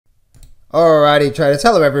Alrighty traders,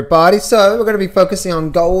 hello everybody. So we're going to be focusing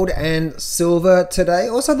on gold and silver today,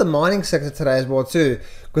 also the mining sector today as well too,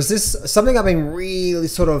 because this is something I've been really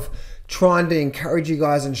sort of trying to encourage you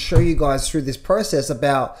guys and show you guys through this process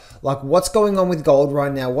about like what's going on with gold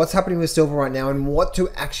right now, what's happening with silver right now, and what to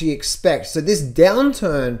actually expect. So this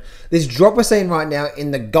downturn, this drop we're seeing right now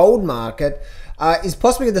in the gold market is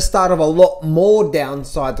possibly the start of a lot more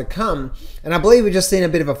downside to come. And I believe we've just seen a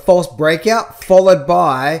bit of a false breakout followed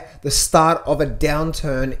by the start of a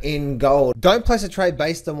downturn in gold. Don't place a trade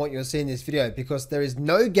based on what you're seeing in this video because there is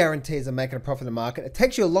no guarantees of making a profit in the market. It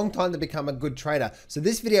takes you a long time to become a good trader. So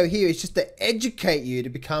this video here is just to educate you to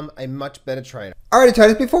become a much better trader. Alrighty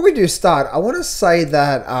traders, before we do start, I want to say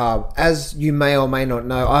that as you may or may not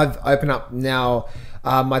know, I've opened up now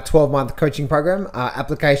my 12-month coaching program,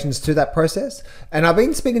 applications to that process. And I've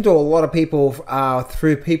been speaking to a lot of people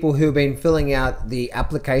through people who've been filling out the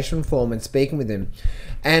application form and speaking with them.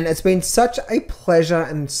 And it's been such a pleasure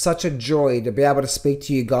and such a joy to be able to speak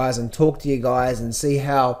to you guys and talk to you guys and see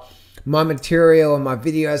how my material and my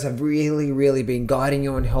videos have really been guiding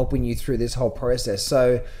you and helping you through this whole process.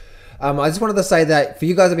 So I just wanted to say that for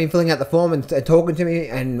you guys who have been filling out the form and talking to me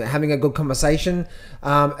and having a good conversation,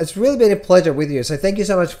 it's really been a pleasure with you. So thank you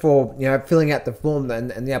so much for filling out the form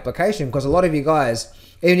and the application, because a lot of you guys,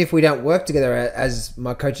 even if we don't work together as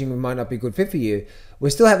my coaching might not be a good fit for you, we're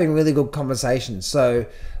still having really good conversations. So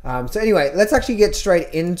anyway, let's actually get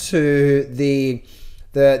straight into the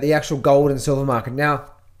actual gold and silver market. Now,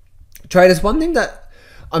 traders, one thing that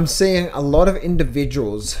I'm seeing a lot of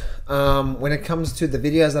individuals when it comes to the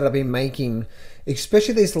videos that I've been making,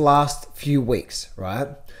 especially these last few weeks, right?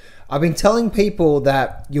 I've been telling people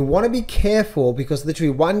that you want to be careful because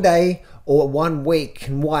literally one day or 1 week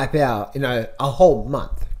can wipe out, a whole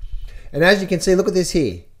month. And as you can see, look at this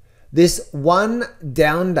here. This one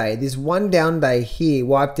down day here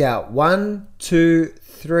wiped out 1, 2,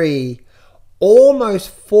 3, almost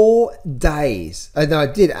 4 days. No,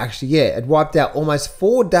 it did actually, yeah. It wiped out almost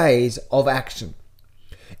 4 days of action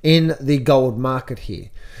in the gold market here.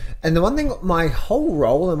 And the one thing, my whole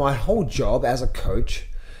role and my whole job as a coach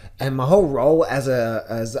and my whole role as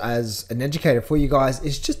an educator for you guys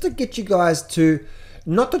is just to get you guys to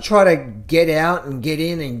not to try to get out and get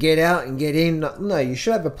in and get out and get in. No, you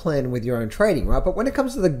should have a plan with your own trading, right? But when it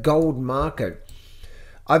comes to the gold market,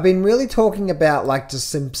 I've been really talking about like just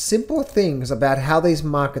some simple things about how these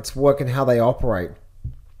markets work and how they operate.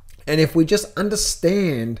 And if we just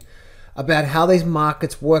understand about how these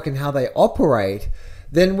markets work and how they operate,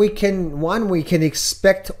 then we can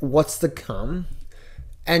expect what's to come.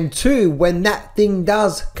 And two, when that thing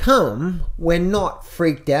does come, we're not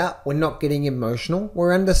freaked out. We're not getting emotional.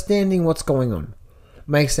 We're understanding what's going on.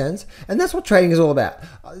 Makes sense? And that's what trading is all about.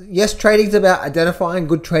 Yes, trading is about identifying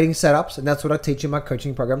good trading setups, and that's what I teach in my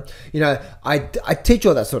coaching program. I teach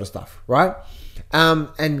all that sort of stuff, right?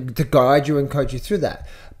 And to guide you and coach you through that.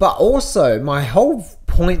 But also, my whole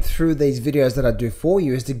point through these videos that I do for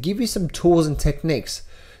you is to give you some tools and techniques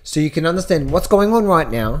so you can understand what's going on right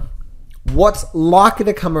now, what's likely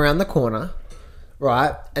to come around the corner,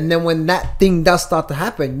 right? And then when that thing does start to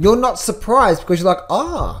happen, you're not surprised because you're like,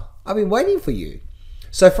 I've been waiting for you.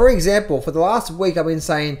 So for example, for the last week, I've been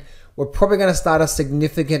saying we're probably going to start a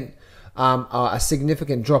significant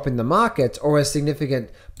drop in the market or a significant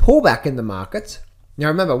pullback in the market. Now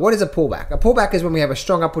remember, what is a pullback? A pullback is when we have a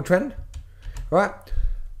strong upward trend, right?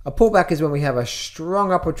 A pullback is when we have a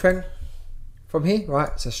strong upward trend from here, right?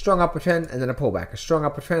 It's a strong upward trend and then a pullback, a strong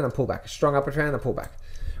upward trend and a pullback, a strong upward trend and a pullback,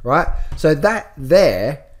 right? So that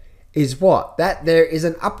there is what? That there is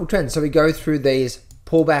an upward trend. So we go through these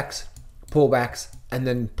pullbacks, and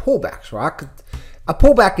then pullbacks, right? A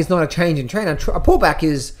pullback is not a change in trend. A pullback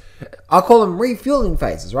is, I'll call them refueling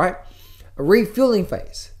phases, right? A refueling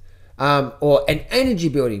phase. Or an energy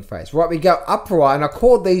building phase, right? We go up for a while, and I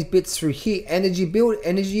call these bits through here energy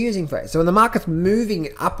using phase. So when the market's moving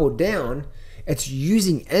up or down, it's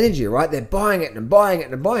using energy, right? They're buying it and buying it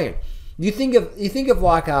and buying it. You think of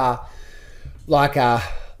like a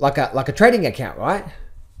trading account, right?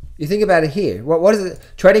 You think about it here. What is it?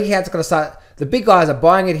 Trading account's going to start. The big guys are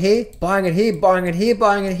buying it here, buying it here, buying it here,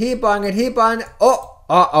 buying it here, buying it here, buying it.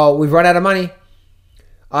 Oh, we've run out of money.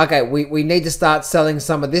 Okay, we need to start selling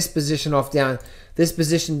some of this position off down, this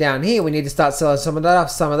position down here. We need to start selling some of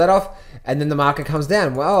that off, and then the market comes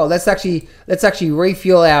down. Well, let's actually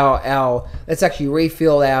refuel our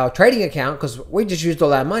trading account because we just used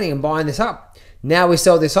all our money and buying this up. Now we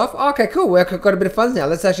sell this off. Okay, cool. We've got a bit of funds now.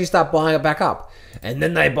 Let's actually start buying it back up. And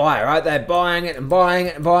then they buy it, right? They're buying it and buying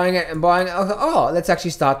it and buying it and buying it. Oh, let's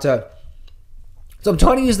actually start to So I'm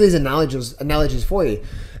trying to use these analogies for you.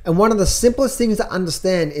 And one of the simplest things to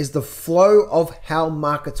understand is the flow of how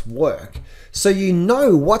markets work. So you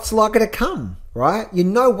know what's likely to come, right? You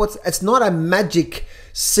know it's not a magic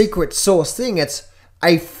secret sauce thing. It's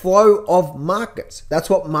a flow of markets. That's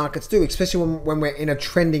what markets do, especially when we're in a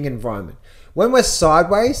trending environment. When we're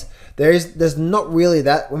sideways, there's not really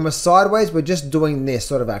that. When we're sideways, we're just doing this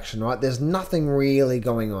sort of action, right? There's nothing really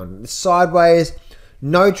going on. Sideways,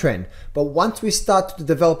 no trend. But once we start to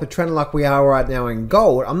develop a trend like we are right now in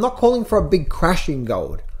gold, I'm not calling for a big crash in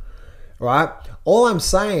gold, right? All I'm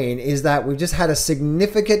saying is that we've just had a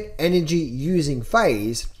significant energy using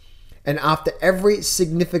phase. And after every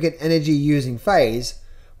significant energy using phase,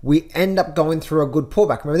 we end up going through a good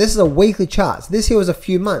pullback. Remember, this is a weekly chart. So this here was a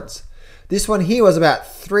few months. This one here was about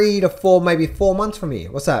 3 to 4, maybe 4 months from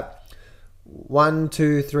here. What's that? 1,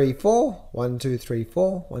 2, 3, 4. 1, 2, 3,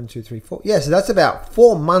 4. 1, 2, 3, 4. Yeah, so that's about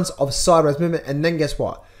 4 months of sideways movement. And then guess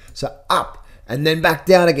what? So up and then back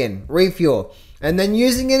down again. Refuel. And then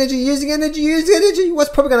using energy, using energy, using energy. What's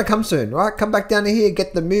probably going to come soon, right? Come back down to here,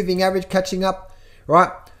 get the moving average catching up, right?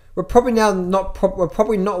 We're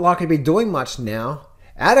probably not likely to be doing much now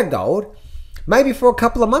out of gold, maybe for a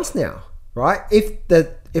couple of months now, right? If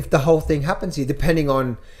the whole thing happens here, depending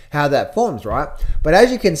on how that forms, right? But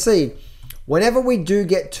as you can see, whenever we do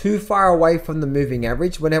get too far away from the moving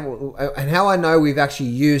average, and how I know we've actually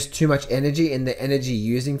used too much energy in the energy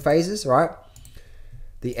using phases, right?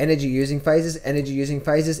 The energy using phases, energy using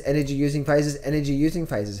phases, energy using phases, energy using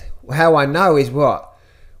phases. How I know is what?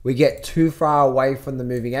 We get too far away from the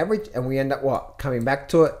moving average and we end up what? Coming back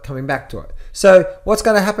to it, coming back to it. So what's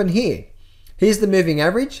going to happen here? Here's the moving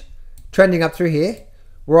average trending up through here.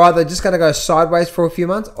 We're either just going to go sideways for a few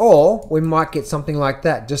months, or we might get something like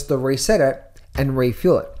that just to reset it and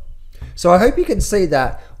refuel it. So I hope you can see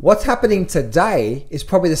that what's happening today is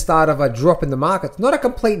probably the start of a drop in the market. Not a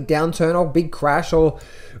complete downturn or big crash or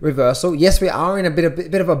reversal. Yes, we are in a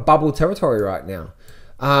bit of a bubble territory right now.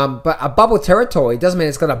 But a bubble territory doesn't mean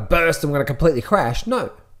it's going to burst and we're going to completely crash.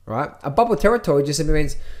 No, right? A bubble territory just simply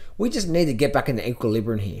means we just need to get back into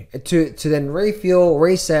equilibrium here to then refuel,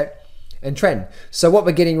 reset, and trend. So what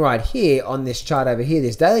we're getting right here on this chart over here,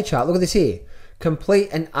 this daily chart, look at this here. Complete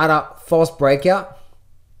and utter false breakout,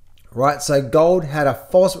 right? So gold had a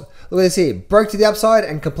false, look at this here, broke to the upside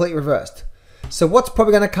and completely reversed. So what's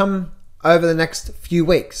probably going to come over the next few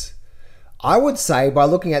weeks? I would say, by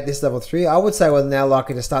looking at this level 3, I would say we're now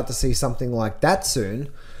likely to start to see something like that soon,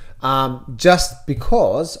 just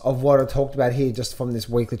because of what I talked about here, just from this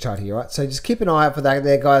weekly chart here, right? So just keep an eye out for that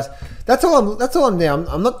there, guys. That's all I'm doing.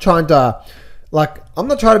 I'm not trying to, I'm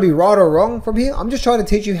not trying to be right or wrong from here. I'm just trying to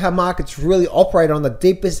teach you how markets really operate on the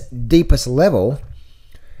deepest level.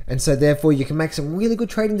 And so therefore you can make some really good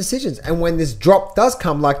trading decisions. And when this drop does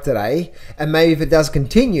come like today, and maybe if it does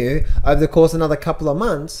continue over the course of another couple of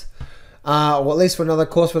months, or at least for another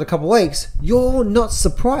course for a couple of weeks, you're not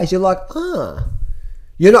surprised. You're like,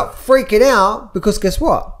 you're not freaking out, because guess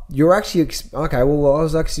what? You're actually, okay, well, I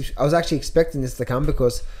was actually expecting this to come,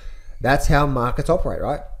 because that's how markets operate,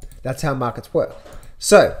 right? That's how markets work.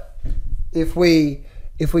 So if we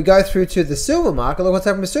go through to the silver market, look what's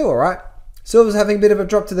happening with silver, right? Silver's having a bit of a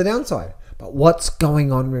drop to the downside. But what's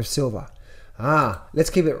going on with silver?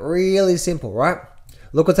 Let's keep it really simple, right?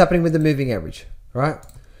 Look what's happening with the moving average, right?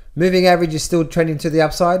 Moving average is still trending to the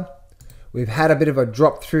upside. We've had a bit of a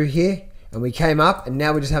drop through here, and we came up, and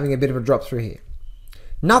now we're just having a bit of a drop through here.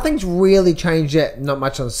 Nothing's really changed yet, not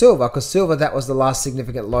much on silver, because silver, that was the last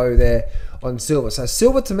significant low there on silver. So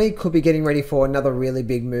silver, to me, could be getting ready for another really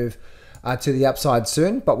big move to the upside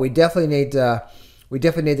soon. But we definitely need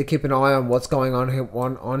to keep an eye on what's going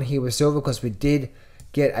on here with silver, because we did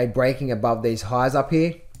get a breaking above these highs up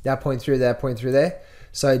here. That point through there, point through there.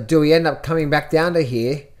 So do we end up coming back down to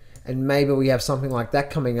here? And maybe we have something like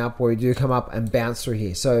that coming up, where we do come up and bounce through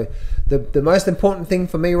here. So the most important thing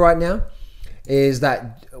for me right now is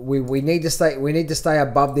that we need to stay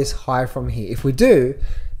above this high from here. If we do,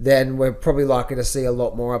 then we're probably likely to see a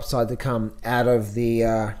lot more upside to come out of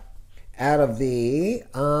the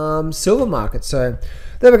silver market. So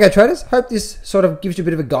there we go, traders. Hope this sort of gives you a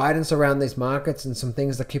bit of a guidance around these markets and some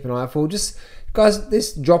things to keep an eye for. Just guys,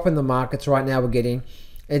 this drop in the markets right now we're getting.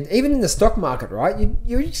 And even in the stock market, right,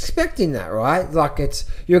 you're expecting that, right?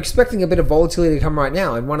 You're expecting a bit of volatility to come right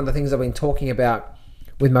now. And one of the things I've been talking about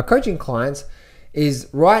with my coaching clients is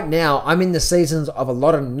right now I'm in the seasons of a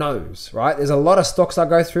lot of no's, right? There's a lot of stocks I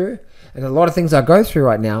go through and a lot of things I go through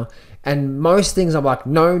right now. And most things I'm like,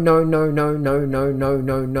 no, no, no, no, no, no, no,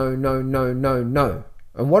 no, no, no, no, no, no.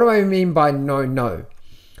 And what do I mean by no, no?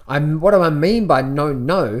 What do I mean by no,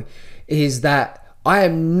 no is that I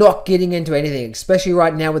am not getting into anything, especially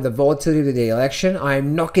right now with the volatility of the election. I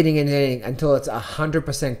am not getting into anything until it's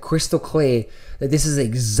 100% crystal clear that this is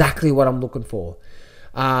exactly what I'm looking for.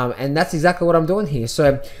 And that's exactly what I'm doing here.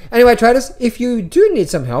 So anyway, traders, if you do need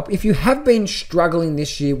some help, if you have been struggling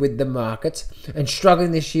this year with the markets and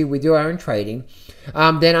struggling this year with your own trading,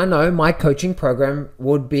 then I know my coaching program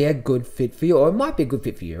would be a good fit for you, or it might be a good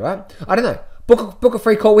fit for you, right? I don't know. Book a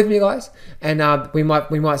free call with me, guys, and we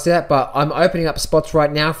might see that. But I'm opening up spots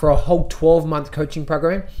right now for a whole 12-month coaching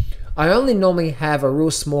program. I only normally have a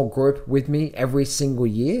real small group with me every single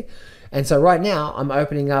year, and so right now I'm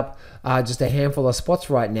opening up just a handful of spots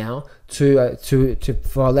right now to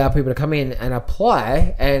allow people to come in and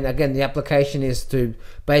apply. And again, the application is to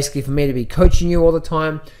basically for me to be coaching you all the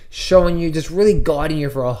time, showing you, just really guiding you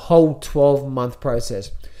for a whole 12-month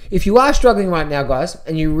process. If you are struggling right now, guys,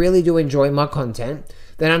 and you really do enjoy my content,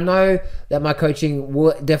 then I know that my coaching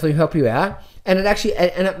will definitely help you out, and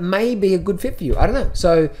it may be a good fit for you. I don't know.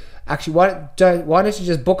 So actually, why don't you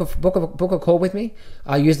just book a call with me?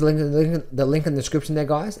 Use the link in the description there,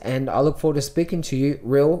 guys, and I look forward to speaking to you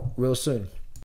real soon.